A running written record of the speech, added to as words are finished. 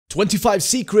25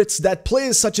 secrets that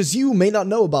players such as you may not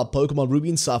know about Pokemon Ruby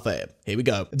and Sapphire. Here we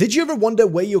go. Did you ever wonder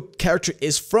where your character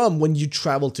is from when you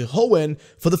travel to Hoenn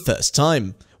for the first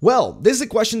time? Well, this is a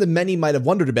question that many might have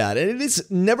wondered about, and it is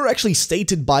never actually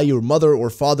stated by your mother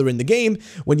or father in the game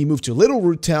when you move to Little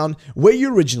Root Town where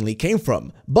you originally came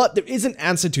from. But there is an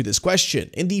answer to this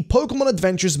question. In the Pokemon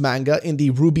Adventures manga, in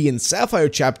the Ruby and Sapphire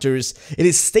chapters, it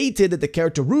is stated that the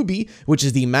character Ruby, which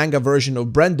is the manga version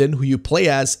of Brendan who you play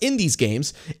as in these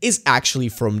games, is actually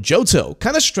from Johto.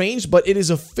 Kinda strange, but it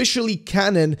is officially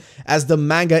canon, as the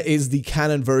manga is the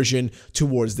canon version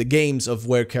towards the games of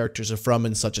where characters are from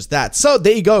and such as that. So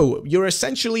there you go. You're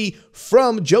essentially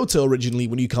from Johto originally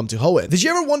when you come to Hoenn. Did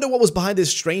you ever wonder what was behind this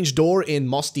strange door in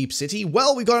Moss Deep City?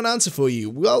 Well, we got an answer for you.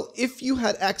 Well, if you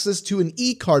had access to an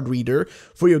e-card reader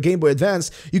for your Game Boy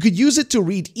Advance, you could use it to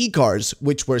read e-cards,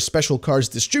 which were special cards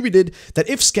distributed that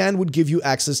if scanned would give you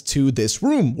access to this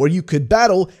room, where you could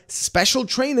battle special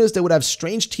trainers that would have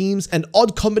strange teams and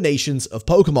odd combinations of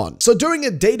Pokemon. So during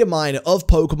a data mine of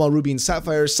Pokemon Ruby and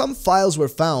Sapphire, some files were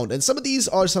found, and some of these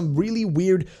are some really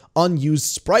weird unused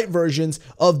sprite versions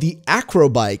of the Acro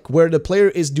Bike, where the player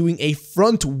is doing a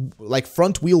front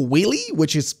wheel wheelie,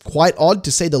 which is quite odd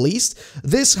to say the least.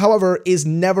 This, however, is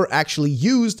never actually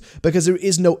used because there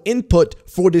is no input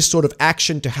for this sort of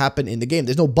action to happen in the game.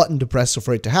 There's no button to press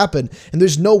for it to happen, and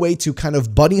there's no way to kind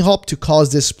of bunny hop to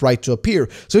cause this sprite to appear.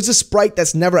 So it's a sprite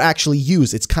that's never actually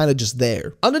used. It's kind of just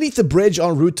there. Underneath the bridge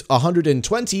on Route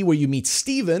 120, where you meet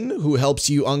Steven, who helps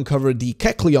you uncover the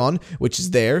Kecleon, which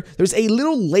is there, there's a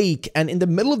little lake, and in the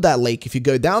middle of that lake, if you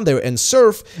go down there and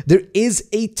surf, there is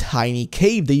a tiny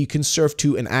cave that you can surf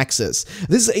to and access.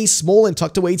 This is a small and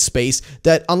tucked away space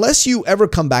that, unless you ever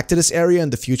come back to this area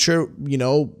in the future, you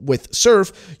know, with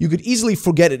surf, you could easily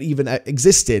forget it even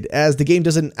existed, as the game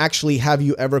doesn't actually have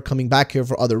you ever coming back here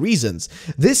for other reasons.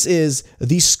 This is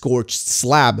the Scorched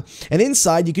Slab, and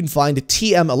inside you can find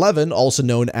TM11, also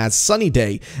known as Sunny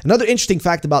Day. Another interesting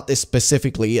fact about this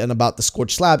specifically and about the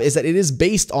Scorched Slab is that it is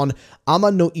based on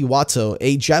Ama no Iwato,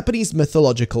 a Japanese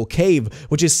mythological cave,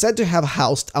 which is said to have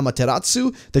housed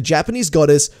Amaterasu, the Japanese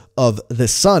goddess of the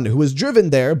sun, who was driven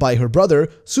there by her brother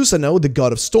Susanoo, the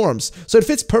god of storms. So it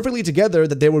fits perfectly together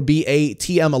that there would be a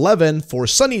TM11 for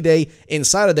Sunny Day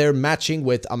inside of there, matching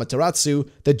with Amaterasu,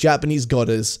 the Japanese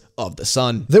goddess of the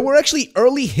sun. There were actually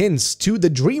early hints to the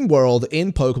dream world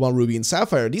in Pokemon Ruby and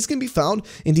Sapphire. These can be found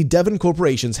in the Devon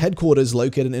Corporation's headquarters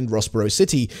located in Rossborough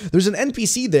City. There's an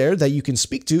NPC there that you can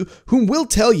speak to, whom will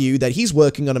tell you that he's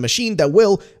working on a machine that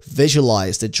will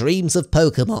visualize the dreams of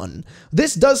Pokemon.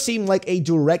 This does seem like a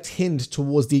direct hint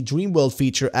towards the dream world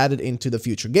feature added into the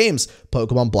future games,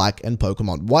 Pokemon Black and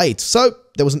Pokemon White. So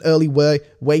there was an early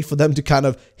way for them to kind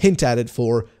of hint at it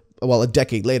for, well, a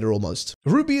decade later almost.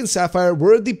 Ruby and Sapphire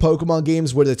were the Pokemon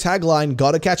games where the tagline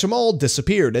 "Gotta catch 'em all"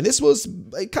 disappeared, and this was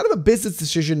kind of a business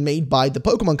decision made by the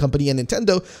Pokemon Company and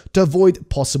Nintendo to avoid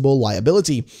possible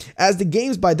liability, as the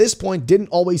games by this point didn't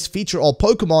always feature all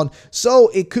Pokemon, so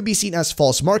it could be seen as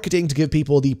false marketing to give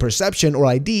people the perception or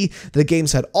ID that the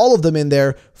games had all of them in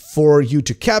there for you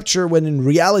to capture, when in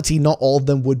reality not all of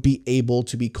them would be able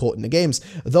to be caught in the games.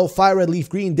 Though Fire Red Leaf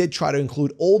Green did try to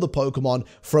include all the Pokemon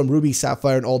from Ruby,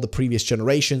 Sapphire, and all the previous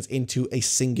generations into a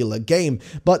singular game,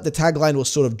 but the tagline was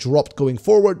sort of dropped going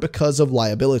forward because of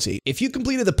liability. If you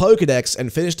completed the Pokédex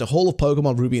and finished the whole of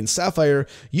Pokemon Ruby and Sapphire,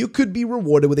 you could be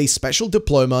rewarded with a special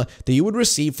diploma that you would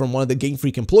receive from one of the Game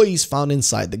Freak employees found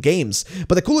inside the games.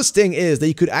 But the coolest thing is that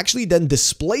you could actually then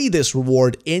display this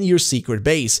reward in your secret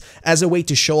base as a way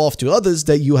to show off to others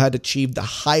that you had achieved the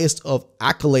highest of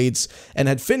accolades and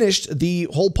had finished the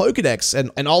whole Pokédex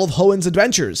and all of Hoenn's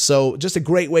adventures. So just a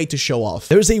great way to show off.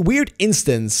 There's a weird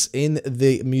instance in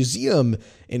the museum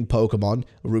in Pokemon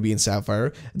Ruby and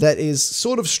Sapphire that is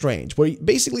sort of strange, where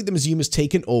basically the museum is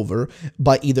taken over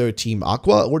by either Team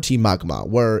Aqua or Team Magma,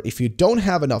 where if you don't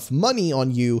have enough money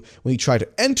on you when you try to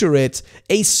enter it,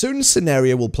 a certain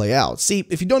scenario will play out. See,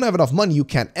 if you don't have enough money, you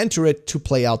can't enter it to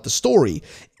play out the story.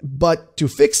 But to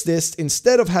fix this,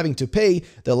 instead of having to pay,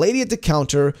 the lady at the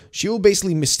counter, she will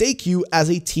basically mistake you as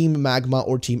a Team Magma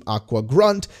or Team Aqua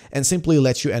grunt and simply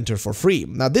let you enter for free.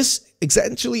 Now, this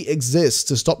essentially exists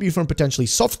to stop you from potentially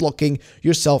soft-locking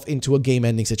yourself into a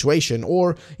game-ending situation,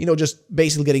 or, you know, just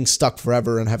basically getting stuck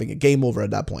forever and having a game over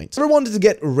at that point. Ever wanted to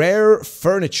get rare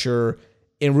furniture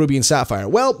in Ruby and Sapphire?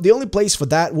 Well, the only place for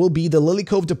that will be the Lily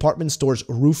Cove department store's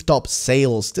rooftop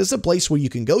sales. This is a place where you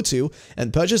can go to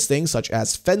and purchase things such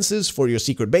as fences for your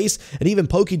secret base, and even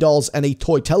Poké Dolls and a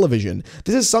toy television.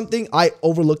 This is something I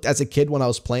overlooked as a kid when I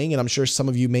was playing, and I'm sure some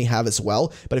of you may have as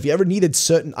well, but if you ever needed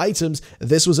certain items,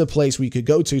 this was a place where you could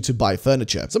go to buy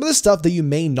furniture. Some of the stuff that you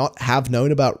may not have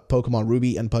known about Pokemon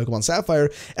Ruby and Pokemon Sapphire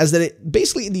is that it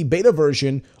basically in the beta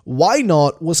version,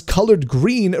 Why-Not was colored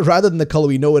green rather than the color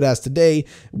we know it as today,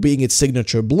 being its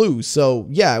signature blue. So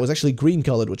yeah, it was actually green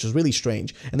colored, which was really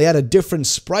strange. And they had a different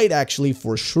sprite actually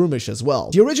for Shroomish as well.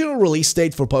 The original release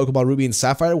date for Pokemon Ruby and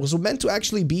Sapphire was meant to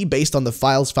actually be based on the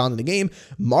files found in the game,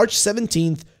 March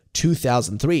 17th,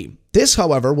 2003. This,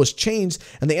 however, was changed,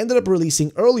 and they ended up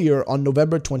releasing earlier on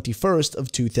November 21st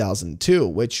of 2002,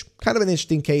 which kind of an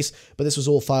interesting case, but this was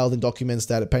all filed in documents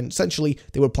that essentially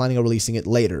they were planning on releasing it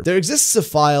later. There exists a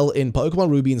file in Pokemon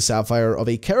Ruby and Sapphire of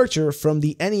a character from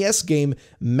the NES game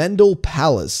Mendel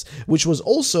Palace, which was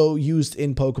also used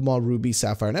in Pokemon Ruby,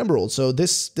 Sapphire, and Emerald, so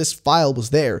this file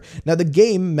was there. Now, the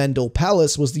game Mendel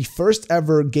Palace was the first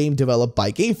ever game developed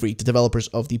by Game Freak, the developers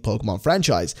of the Pokemon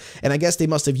franchise, and I guess they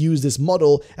must have used this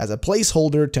model as a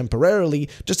placeholder temporarily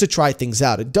just to try things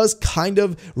out. It does kind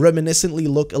of reminiscently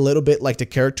look a little bit like the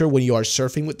character when you are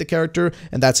surfing with the character,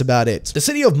 and that's about it. The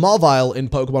city of Mauville in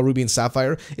Pokemon Ruby and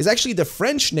Sapphire is actually the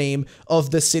French name of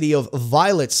the city of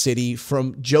Violet City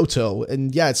from Johto,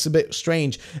 and yeah, it's a bit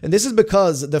strange, and this is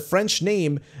because the French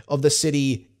name of the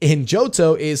city in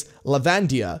Johto is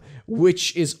Lavandia,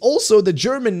 which is also the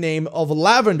German name of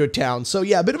Lavender Town. So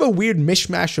yeah, a bit of a weird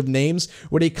mishmash of names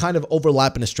where they kind of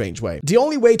overlap in a strange way. The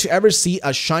only way to ever see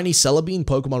a shiny Celebi in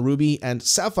Pokemon Ruby and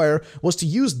Sapphire was to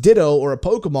use Ditto, or a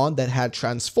Pokemon that had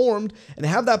transformed, and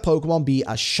have that Pokemon be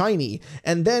a shiny,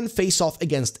 and then face off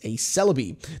against a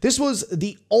Celebi. This was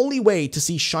the only way to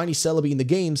see shiny Celebi in the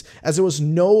games, as there was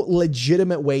no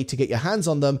legitimate way to get your hands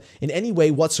on them in any way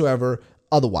whatsoever.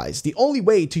 Otherwise, the only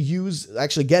way to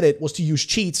actually get it was to use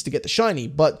cheats to get the shiny,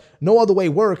 but no other way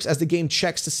works, as the game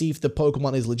checks to see if the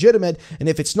Pokemon is legitimate, and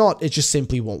if it's not, it just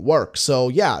simply won't work. So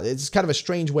yeah, it's kind of a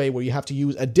strange way where you have to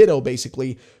use a Ditto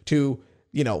basically to,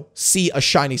 you know, see a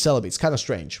shiny Celebi. It's kind of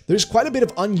strange. There's quite a bit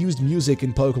of unused music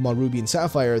in Pokemon Ruby and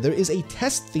Sapphire. There is a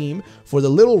test theme for the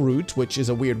Little Route, which is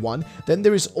a weird one. Then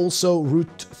there is also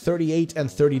Route 38 and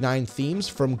 39 themes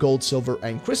from Gold, Silver,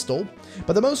 and Crystal.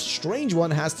 But the most strange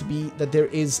one has to be that there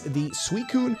is the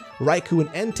Suicune, Raikou,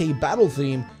 and Entei battle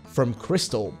theme from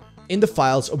Crystal in the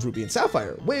files of Ruby and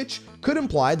Sapphire, which could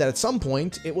imply that at some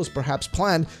point it was perhaps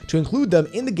planned to include them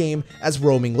in the game as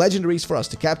roaming legendaries for us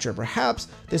to capture. Perhaps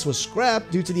this was scrapped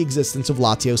due to the existence of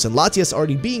Latios and Latias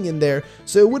already being in there,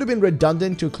 so it would have been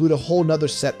redundant to include a whole nother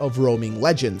set of roaming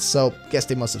legends, so guess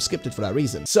they must have skipped it for that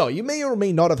reason. So you may or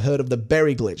may not have heard of the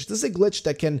berry glitch. This is a glitch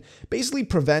that can basically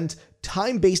prevent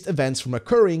time-based events from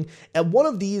occurring, and one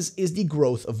of these is the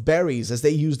growth of berries, as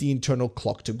they use the internal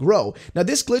clock to grow. Now,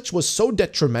 this glitch was so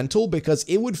detrimental because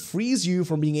it would freeze you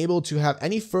from being able to have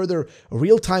any further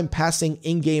real-time passing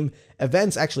in-game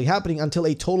events actually happening until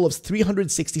a total of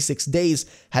 366 days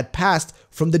had passed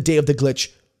from the day of the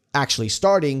glitch actually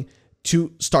starting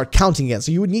to start counting again.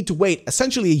 So you would need to wait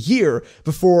essentially a year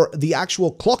before the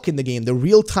actual clock in the game, the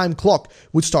real-time clock,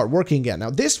 would start working again. Now,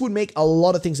 this would make a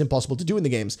lot of things impossible to do in the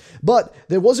games, but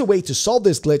there was a way to solve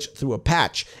this glitch through a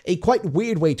patch, a quite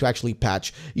weird way to actually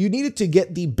patch. You needed to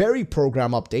get the Berry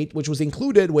Program update, which was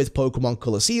included with Pokemon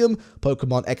Colosseum,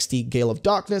 Pokemon XD Gale of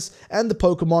Darkness, and the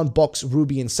Pokemon Box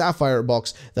Ruby and Sapphire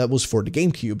box that was for the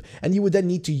GameCube. And you would then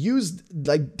need to use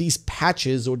like these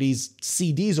patches or these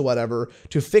CDs or whatever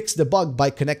to fix the bug by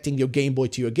connecting your Game Boy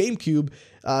to your GameCube,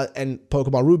 and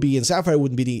Pokemon Ruby and Sapphire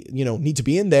wouldn't be need to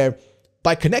be in there.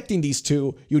 By connecting these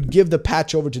two, you'd give the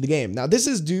patch over to the game. Now, this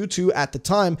is due to, at the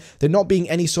time, there not being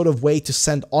any sort of way to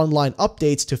send online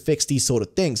updates to fix these sort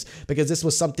of things, because this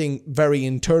was something very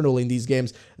internal in these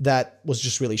games that was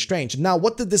just really strange. Now,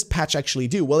 what did this patch actually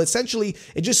do? Well, essentially,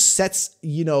 it just sets,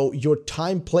 your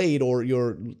time played or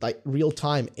your real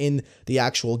time in the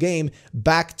actual game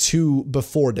back to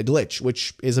before the glitch,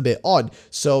 which is a bit odd.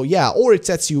 So yeah, or it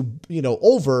sets you,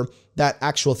 over that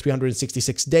actual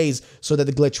 366 days so that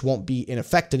the glitch won't be in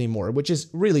effect anymore, which is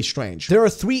really strange. There are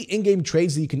 3 in-game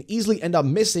trades that you can easily end up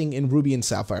missing in Ruby and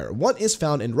Sapphire. One is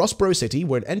found in Rustboro City,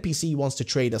 where an NPC wants to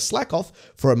trade a Slackoth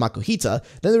for a Makuhita.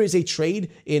 Then there is a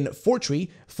trade in Fortree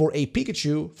for a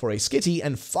Pikachu for a Skitty,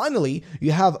 and finally,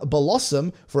 you have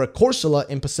Blossom for a Corsola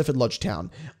in Pacific Lodge Town.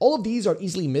 All of these are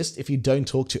easily missed if you don't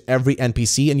talk to every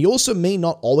NPC, and you also may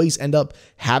not always end up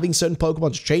having certain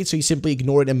Pokemon to trade, so you simply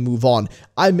ignore it and move on.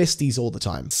 I missed these all the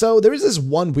time. So there is this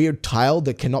one weird tile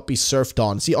that cannot be surfed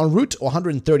on. See, on Route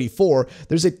 134,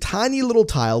 there's a tiny little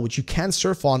tile which you can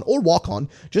surf on or walk on,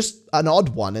 just an odd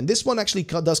one. And this one actually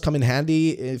does come in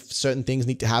handy if certain things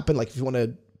need to happen, like if you want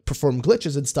to perform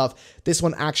glitches and stuff. This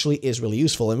one actually is really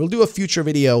useful, and we'll do a future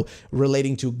video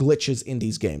relating to glitches in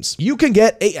these games. You can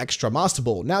get a extra Master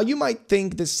Ball. Now you might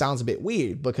think this sounds a bit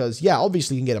weird because yeah,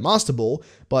 obviously you can get a Master Ball,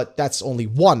 but that's only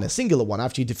one, a singular one,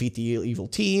 after you defeat the evil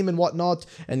team and whatnot,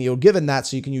 and you're given that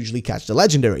so you can usually catch the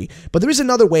legendary. But there is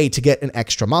another way to get an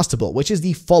extra Master Ball, which is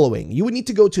the following. You would need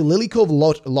to go to Lily Cove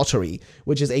Lottery,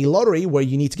 which is a lottery where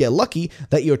you need to get lucky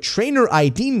that your trainer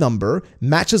ID number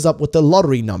matches up with the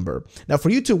lottery number. Now for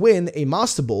you to win a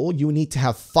Master Ball, you need to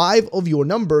have 5 of your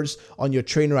numbers on your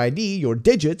trainer ID, your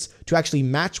digits, to actually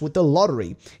match with the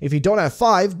lottery. If you don't have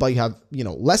 5, but you have,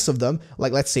 less of them,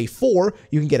 like let's say 4,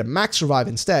 you can get a max revive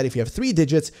instead. If you have 3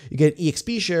 digits, you get an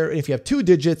EXP share, and if you have 2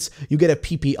 digits, you get a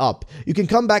PP up. You can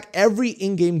come back every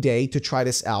in-game day to try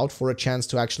this out for a chance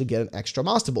to actually get an extra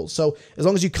Master Ball. So as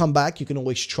long as you come back, you can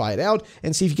always try it out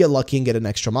and see if you get lucky and get an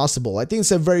extra Master Ball. I think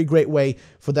it's a very great way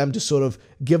for them to sort of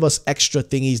give us extra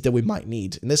thingies that we might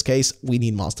need. In this case, we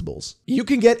need Master Balls. You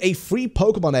can get a free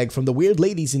Pokemon egg from the weird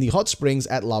ladies in the hot springs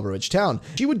at Lava Ridge Town.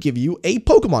 She would give you a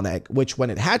Pokemon egg, which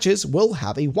when it hatches will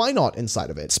have a Wynot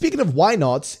inside of it. Speaking of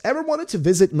Wynots, ever wanted to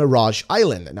visit Mirage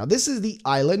Island? Now this is the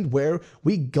island where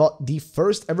we got the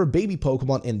first ever baby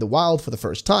Pokemon in the wild for the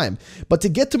first time. But to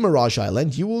get to Mirage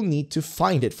Island, you will need to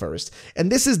find it first.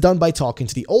 And this is done by talking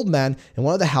to the old man in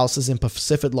one of the houses in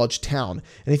Pacific Lodge Town.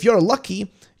 And if you're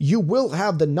lucky, you will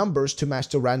have the numbers to match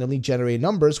the randomly generated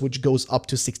numbers, which goes up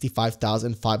to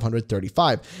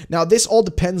 65,535. Now, this all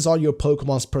depends on your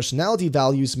Pokemon's personality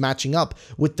values matching up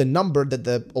with the number that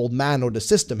the old man or the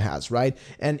system has, right?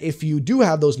 And if you do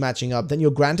have those matching up, then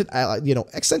you're granted,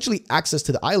 essentially access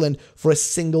to the island for a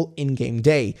single in-game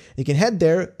day. You can head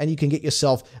there and you can get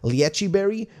yourself Liechii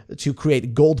Berry to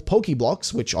create gold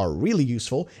Pokeblocks, which are really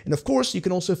useful. And of course, you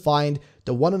can also find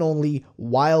the one and only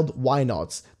wild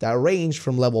Wynots that range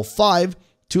from level 5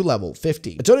 to level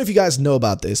 50. I don't know if you guys know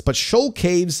about this, but Shoal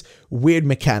Cave's weird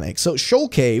mechanic. So Shoal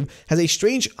Cave has a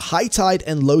strange high tide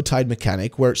and low tide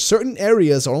mechanic where certain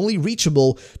areas are only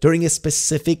reachable during a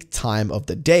specific time of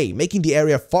the day, making the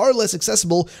area far less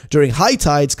accessible during high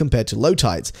tides compared to low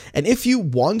tides. And if you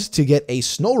want to get a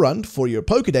snow run for your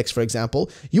Pokedex, for example,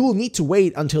 you will need to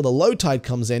wait until the low tide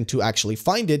comes in to actually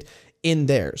find it in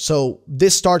there. So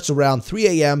this starts around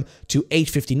 3 a.m. to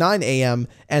 8:59 a.m.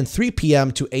 and 3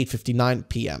 p.m. to 8:59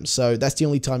 p.m. So that's the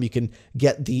only time you can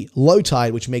get the low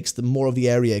tide, which makes the more of the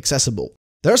area accessible.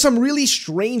 There are some really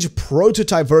strange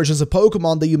prototype versions of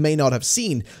Pokemon that you may not have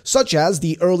seen, such as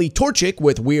the early Torchic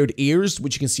with weird ears,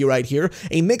 which you can see right here,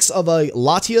 a mix of a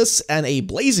Latias and a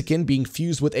Blaziken being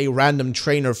fused with a random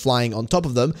trainer flying on top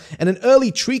of them, and an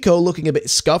early Trico looking a bit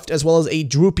scuffed, as well as a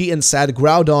droopy and sad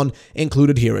Groudon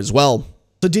included here as well.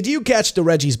 So did you catch the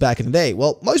Reggies back in the day?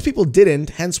 Well, most people didn't,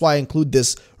 hence why I include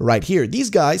this right here. These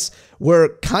guys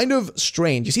were kind of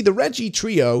strange. You see, the Reggie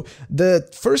trio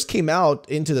that first came out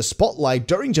into the spotlight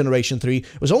during Generation 3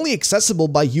 was only accessible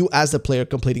by you as the player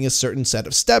completing a certain set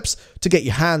of steps to get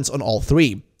your hands on all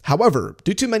 3. However,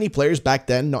 due to many players back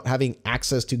then not having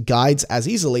access to guides as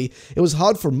easily, it was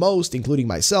hard for most, including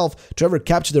myself, to ever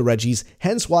capture the Reggies,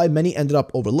 hence why many ended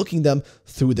up overlooking them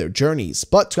through their journeys.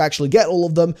 But to actually get all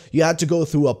of them, you had to go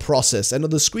through a process, and on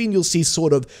the screen you'll see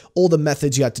sort of all the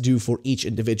methods you had to do for each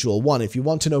individual one. If you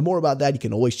want to know more about that, you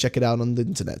can always check it out on the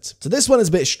internet. So this one is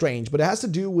a bit strange, but it has to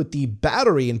do with the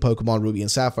battery in Pokemon Ruby and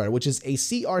Sapphire, which is a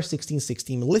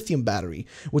CR1616 lithium battery,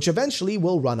 which eventually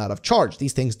will run out of charge.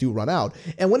 These things do run out,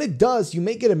 and when it does, you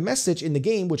may get a message in the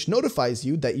game which notifies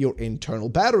you that your internal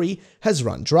battery has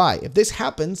run dry. If this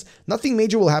happens, nothing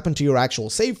major will happen to your actual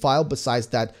save file besides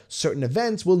that certain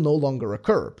events will no longer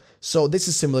occur. So this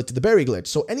is similar to the berry glitch.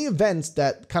 So any events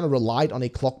that kind of relied on a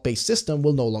clock-based system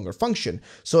will no longer function.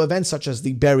 So events such as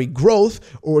the berry growth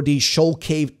or the Shoal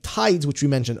Cave tides, which we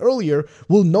mentioned earlier,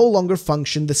 will no longer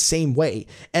function the same way.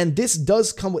 And this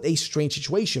does come with a strange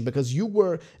situation because you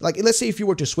were, like, let's say if you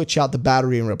were to switch out the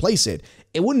battery and replace it,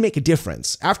 it wouldn't make a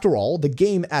difference. After all, the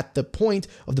game at the point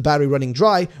of the battery running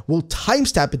dry will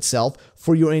timestamp itself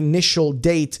for your initial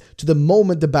date to the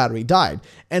moment the battery died.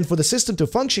 And for the system to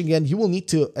function again, you will need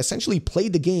to essentially play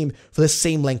the game for the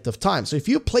same length of time. So if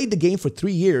you played the game for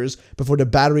 3 years before the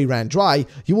battery ran dry,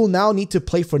 you will now need to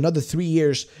play for another 3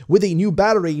 years with a new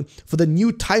battery for the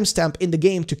new timestamp in the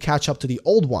game to catch up to the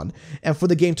old one, and for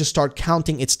the game to start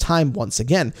counting its time once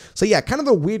again. So yeah, kind of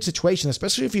a weird situation,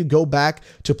 especially if you go back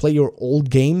to play your old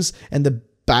games and the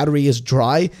battery is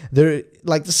dry. They're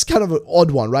like, this is kind of an odd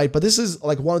one, right? But this is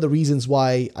like one of the reasons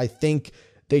why I think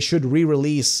they should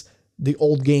re-release the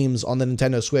old games on the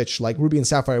Nintendo Switch, like Ruby and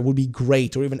Sapphire would be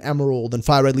great, or even Emerald and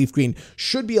Fire Red Leaf Green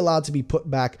should be allowed to be put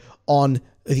back on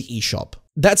the eShop.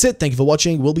 That's it. Thank you for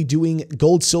watching. We'll be doing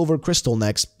Gold, Silver, Crystal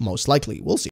next, most likely. We'll see.